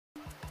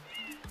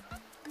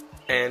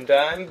And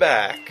I'm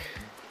back.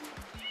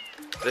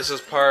 This is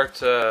part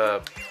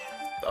 11,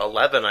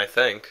 I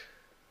think.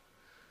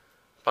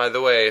 By the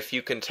way, if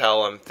you can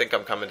tell, I think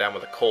I'm coming down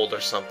with a cold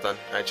or something.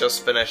 I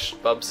just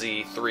finished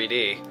Bubsy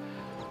 3D,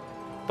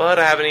 but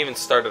I haven't even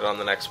started on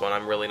the next one.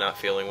 I'm really not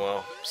feeling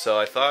well. So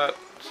I thought,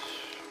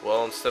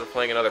 well, instead of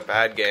playing another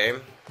bad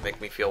game,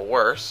 make me feel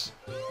worse,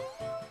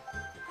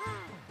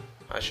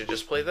 I should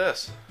just play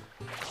this.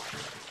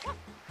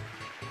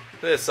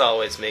 This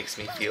always makes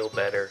me feel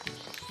better.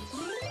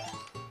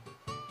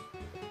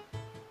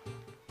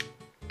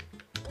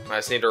 I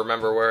just need to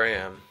remember where I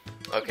am.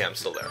 Okay, I'm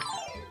still there.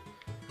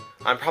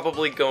 I'm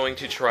probably going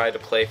to try to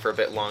play for a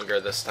bit longer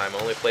this time. I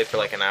only played for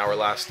like an hour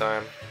last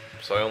time,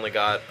 so I only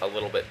got a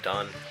little bit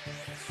done.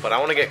 But I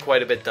want to get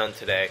quite a bit done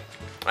today.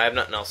 I have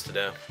nothing else to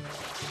do.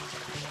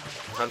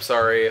 I'm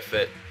sorry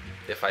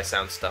if I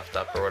sound stuffed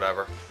up or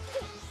whatever.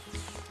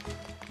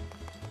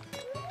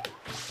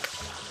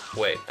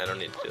 Wait, I don't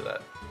need to do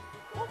that.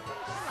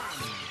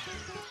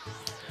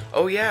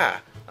 Oh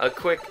yeah, a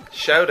quick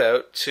shout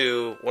out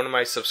to one of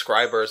my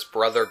subscribers,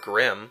 Brother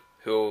Grimm,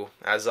 who,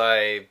 as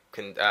I've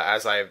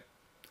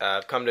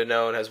come to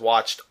know, and has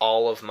watched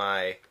all of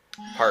my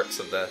parts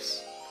of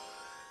this,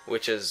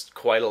 which is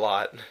quite a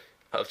lot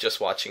of just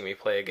watching me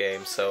play a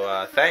game.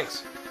 So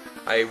thanks.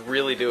 I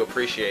really do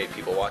appreciate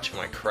people watching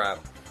my crap,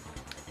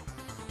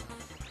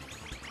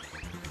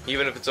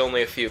 even if it's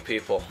only a few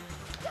people.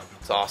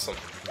 It's awesome.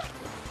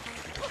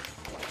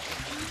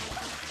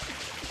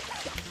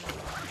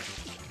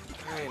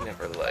 I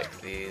never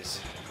liked these.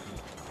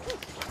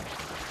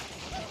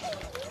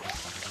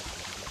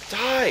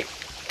 Die!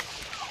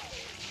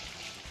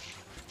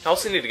 I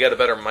also need to get a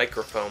better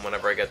microphone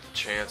whenever I get the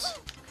chance.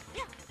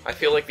 I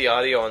feel like the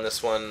audio on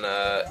this one,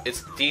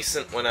 it's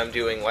decent when I'm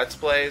doing Let's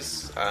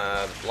Plays.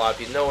 A lot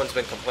of you, no one's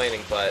been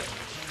complaining, but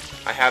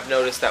I have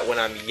noticed that when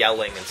I'm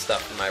yelling and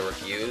stuff in my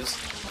reviews,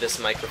 this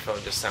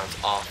microphone just sounds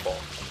awful.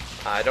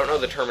 I don't know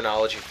the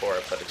terminology for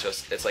it, but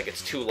it's like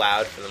it's too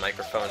loud for the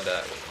microphone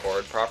to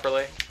record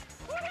properly.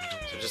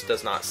 So it just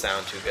does not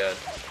sound too good.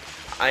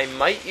 I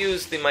might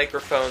use the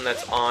microphone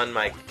that's on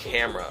my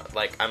camera.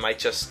 Like, I might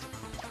just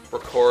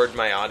record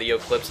my audio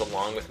clips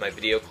along with my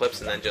video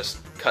clips and then just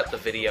cut the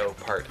video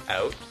part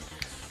out.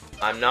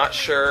 I'm not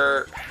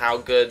sure how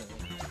good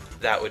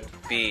that would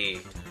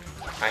be.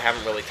 I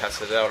haven't really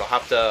tested it out. I'll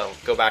have to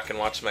go back and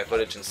watch my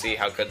footage and see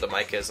how good the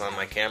mic is on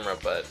my camera,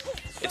 but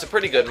it's a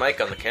pretty good mic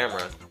on the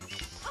camera.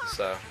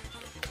 So,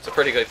 it's a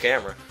pretty good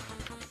camera.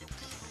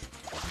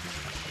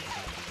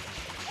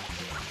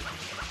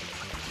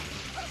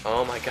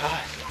 Oh my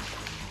god.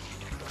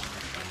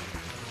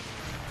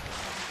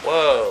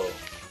 Whoa.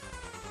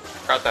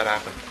 How'd that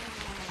happen?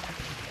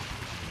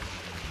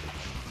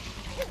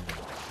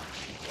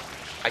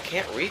 I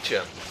can't reach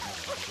him.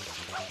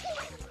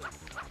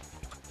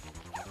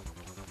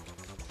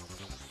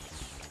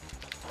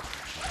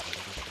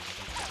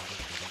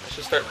 I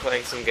should start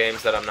playing some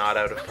games that I'm not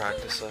out of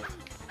practice of.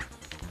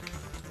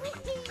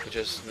 Which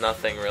is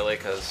nothing really,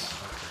 because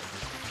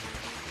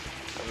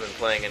I haven't been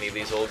playing any of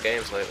these old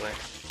games lately.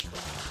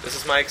 This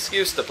is my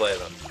excuse to play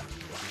them.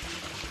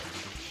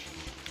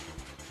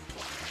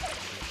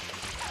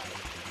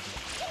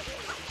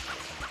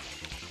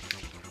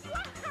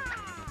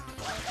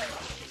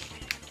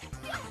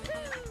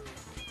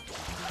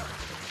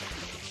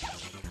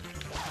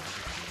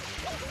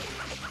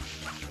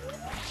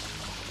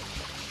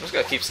 I'm just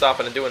gonna keep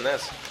stopping and doing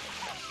this.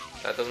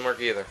 That doesn't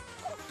work either.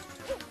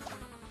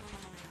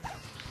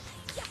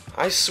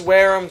 I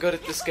swear I'm good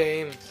at this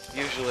game,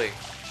 usually.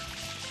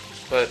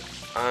 But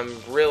I'm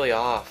really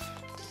off.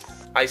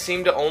 I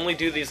seem to only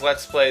do these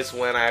Let's Plays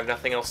when I have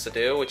nothing else to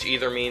do, which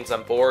either means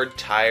I'm bored,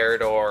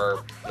 tired,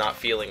 or not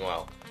feeling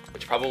well.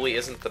 Which probably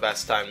isn't the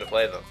best time to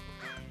play them.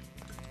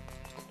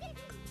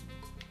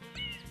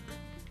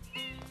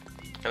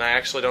 And I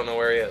actually don't know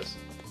where he is.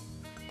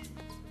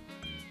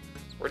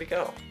 Where'd he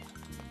go?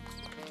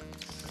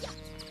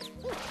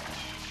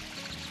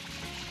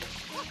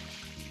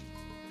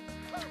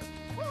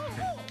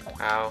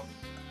 Ow.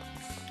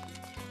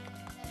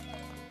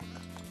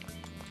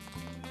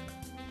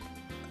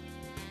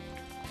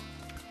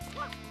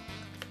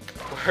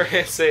 Where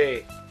is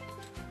he?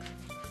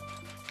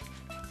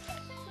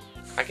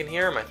 I can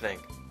hear him, I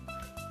think.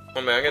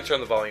 Oh man, I'm gonna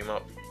turn the volume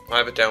up. I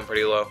have it down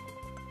pretty low.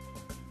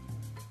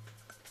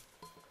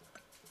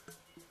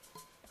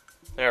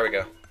 There we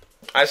go.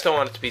 I just don't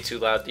want it to be too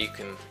loud that you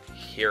can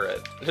hear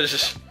it.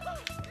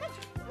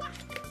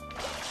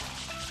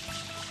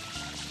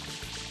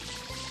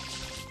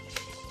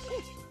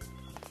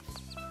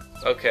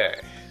 Okay.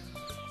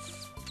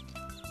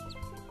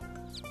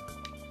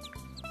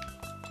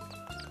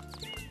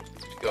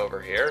 Go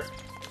over here.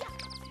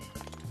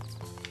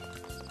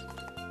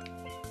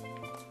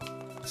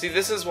 See,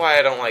 this is why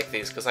I don't like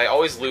these, because I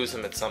always lose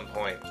them at some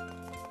point.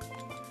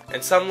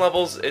 And some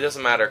levels, it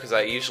doesn't matter, because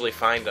I usually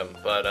find them,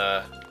 but,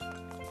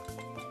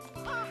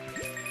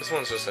 this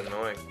one's just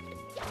annoying.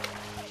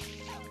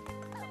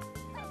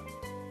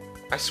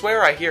 I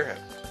swear I hear him.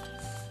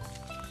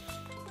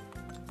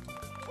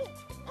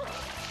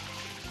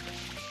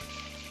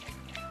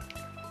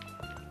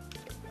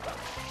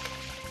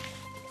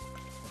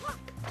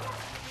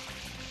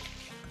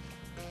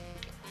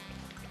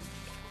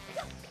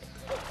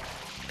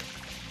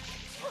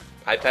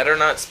 I better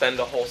not spend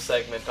a whole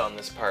segment on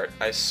this part.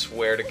 I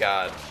swear to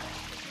God.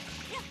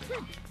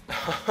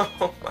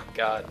 Oh my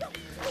God.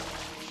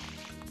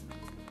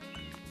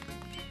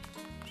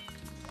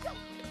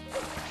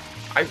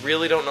 I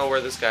really don't know where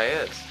this guy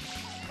is.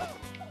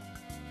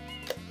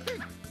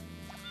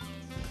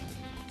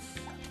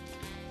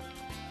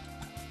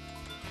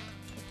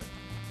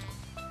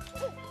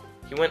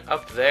 He went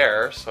up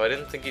there, so I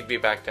didn't think he'd be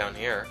back down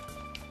here.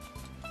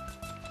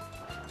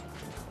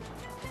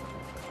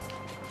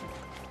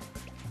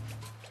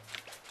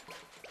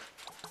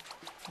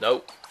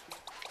 Nope.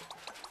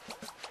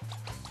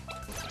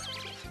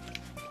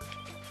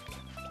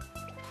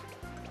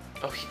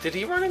 Oh, did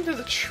he run into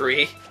the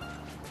tree?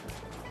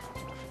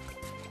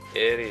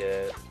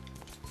 Idiot.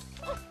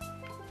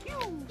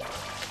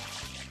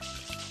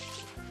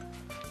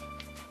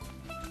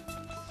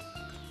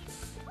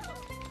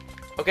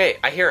 Okay,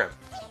 I hear him.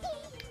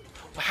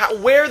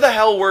 Where the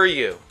hell were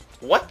you?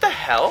 What the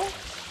hell?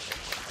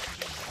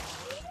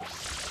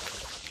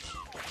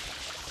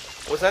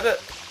 Was that a...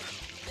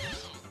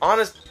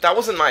 Honest, that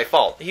wasn't my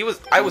fault.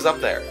 I was up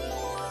there.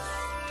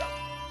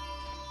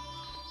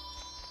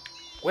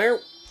 Where?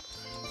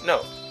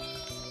 No.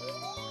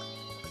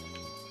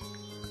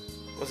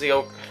 Was he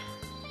over?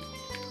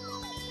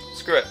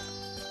 Screw it.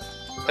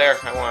 There,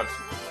 I won.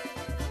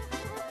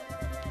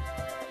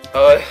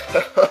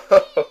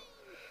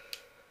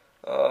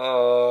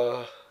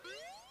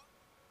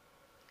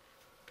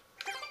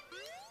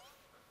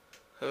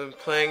 I've been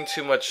playing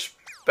too much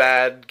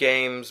bad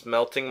games,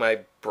 melting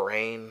my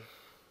brain.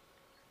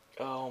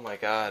 Oh my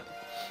God.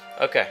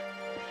 Okay.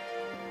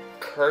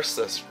 Curse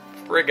this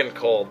friggin'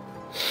 cold.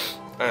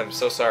 I'm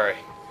so sorry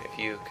if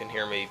you can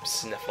hear me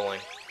sniffling.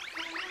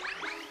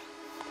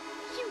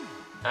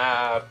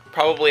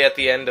 Probably at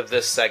the end of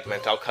this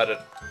segment, I'll cut it.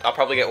 I'll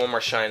probably get one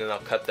more shine and I'll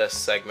cut this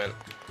segment.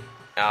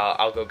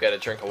 I'll go get a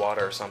drink of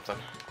water or something.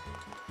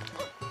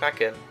 Back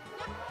in.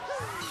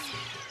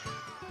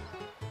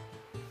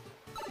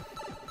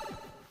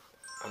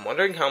 I'm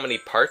wondering how many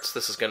parts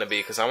this is going to be,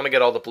 because I want to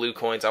get all the blue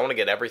coins. I want to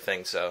get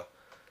everything, so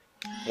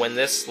when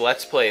this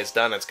Let's Play is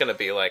done, it's going to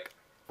be, like,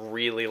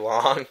 really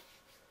long.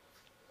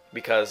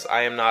 Because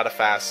I'm not a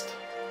fast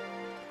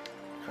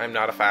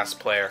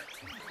player.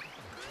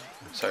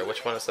 Sorry,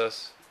 which one is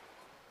this?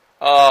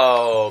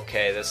 Oh,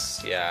 okay,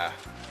 yeah.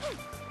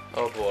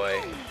 Oh boy.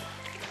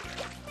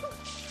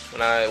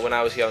 When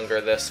I was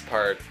younger, this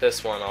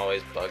one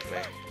always bugged me.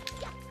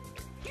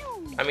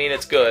 I mean,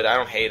 it's good, I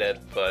don't hate it,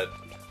 but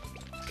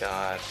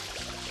God.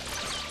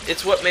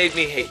 It's what made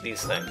me hate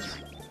these things.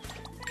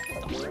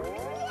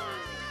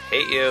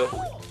 Hate you.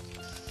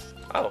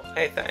 Oh,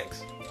 hey,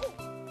 thanks.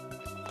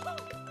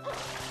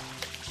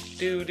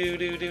 Do do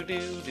do do do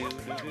do do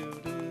do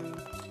do.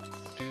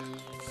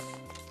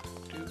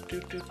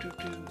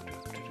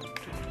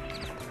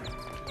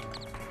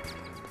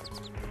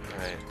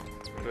 Alright.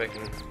 Maybe I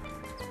can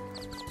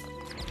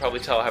probably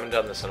tell I haven't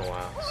done this in a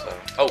while, so.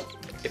 Oh,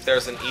 if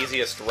there's an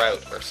easiest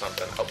route or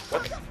something. Oh,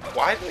 what?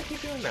 Why do I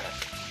keep doing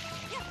that?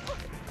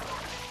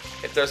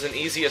 If there's an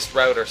easiest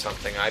route or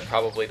something, I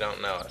probably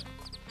don't know it.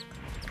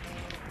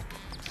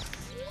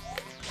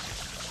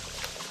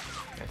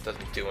 It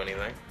doesn't do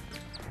anything.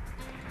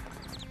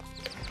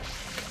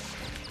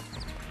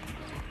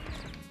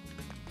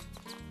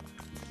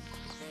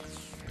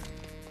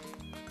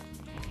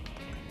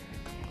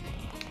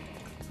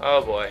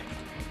 Oh boy.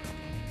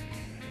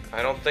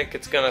 I don't think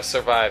it's gonna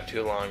survive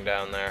too long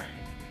down there.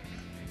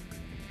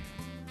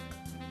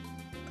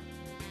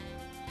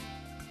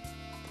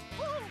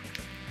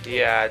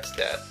 Yeah, it's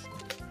dead.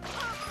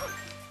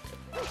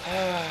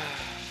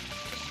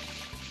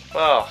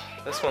 Well,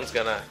 this one's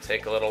gonna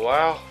take a little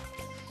while.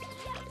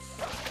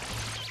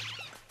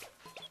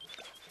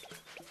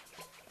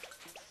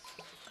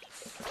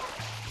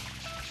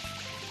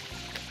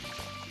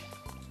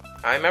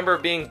 I remember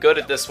being good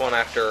at this one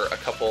after a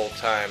couple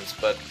times,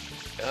 but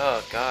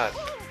oh God.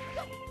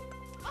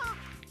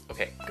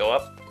 Okay, go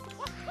up.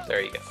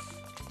 There you go.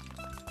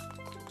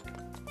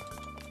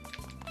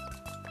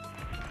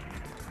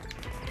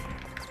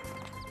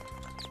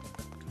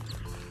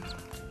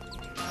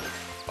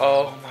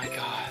 Oh my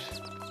God.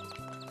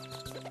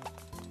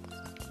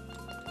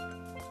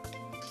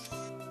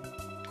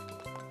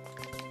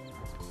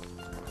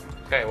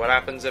 Okay, what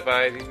happens if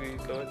I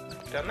go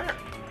down there?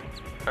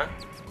 Huh?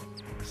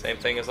 Same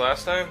thing as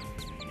last time?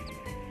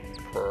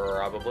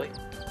 Probably.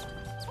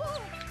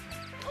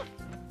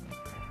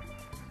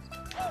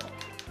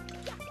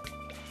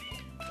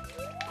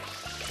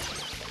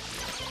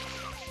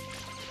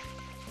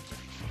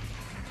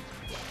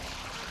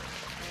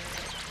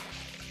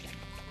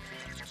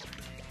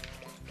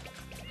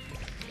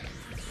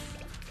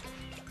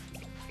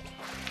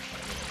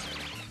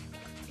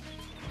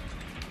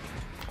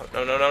 Oh,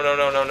 no, no, no, no,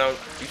 no, no, no.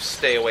 You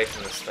stay away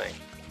from this thing.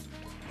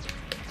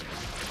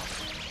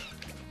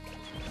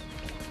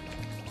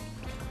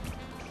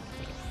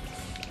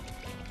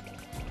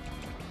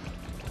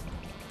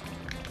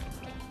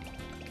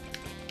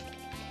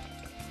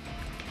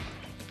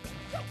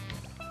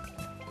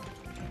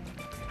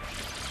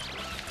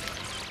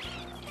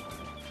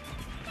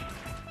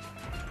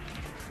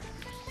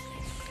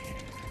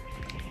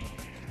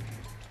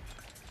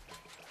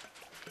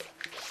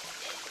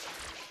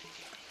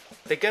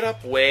 They get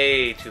up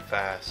way too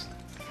fast.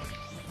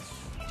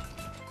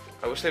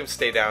 I wish they would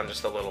stay down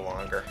just a little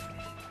longer.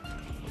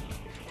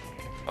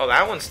 Oh,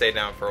 that one stayed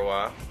down for a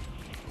while.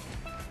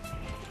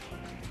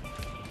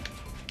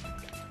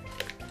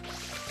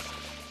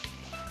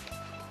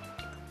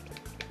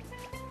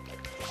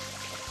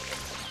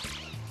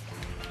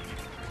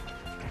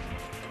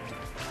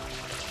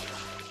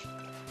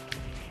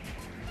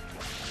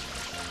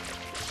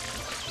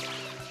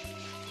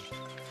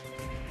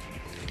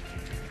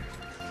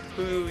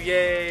 Ooh,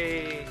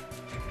 yay!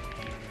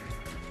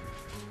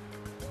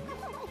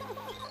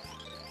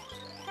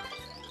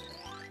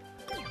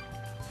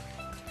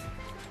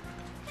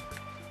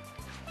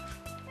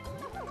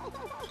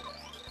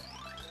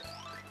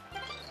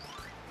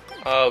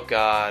 Oh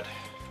god.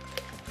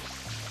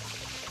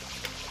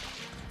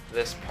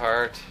 This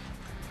part.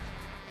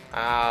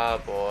 Ah,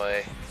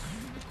 boy.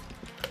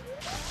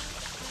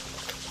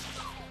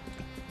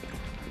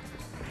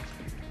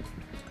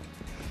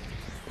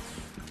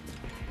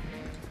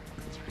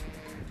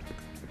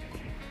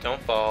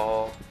 Don't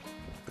fall.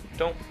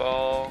 Don't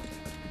fall.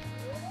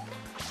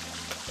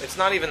 It's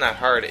not even that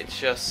hard, it's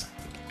just...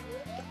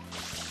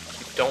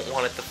 you don't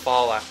want it to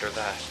fall after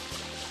that.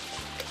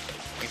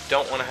 You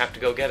don't want to have to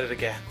go get it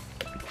again.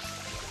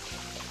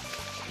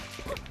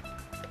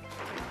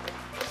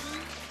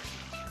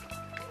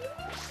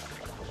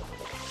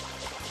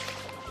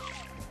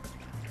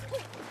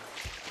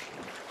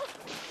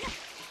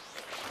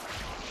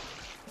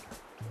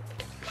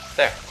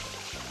 There.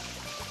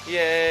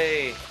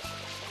 Yay!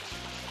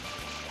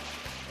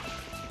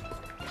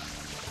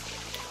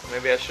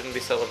 Maybe I shouldn't be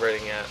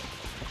celebrating yet.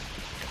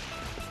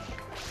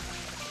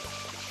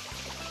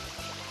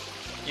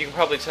 You can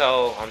probably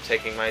tell I'm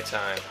taking my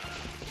time.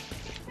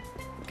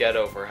 Get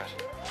over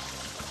it.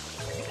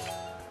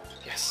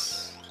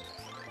 Yes.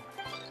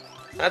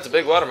 That's a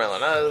big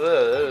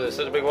watermelon.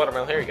 Such a big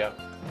watermelon. Here you go.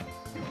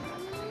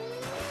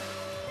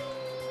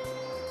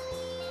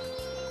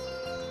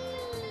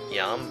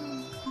 Yum.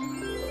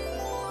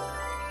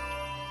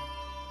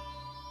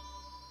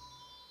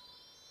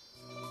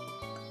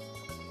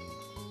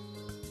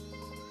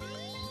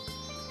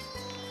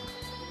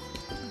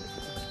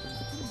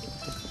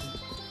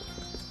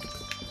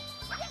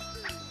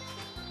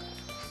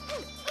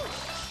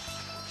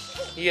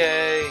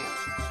 Yay!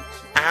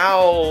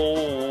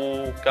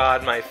 Ow!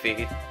 God, my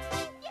feet.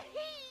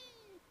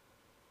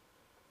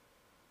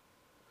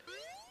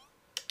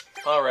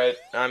 Alright,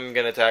 I'm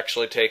gonna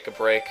actually take a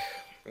break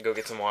and go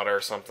get some water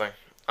or something.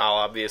 I'll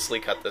obviously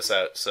cut this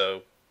out,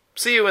 so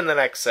see you in the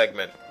next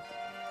segment.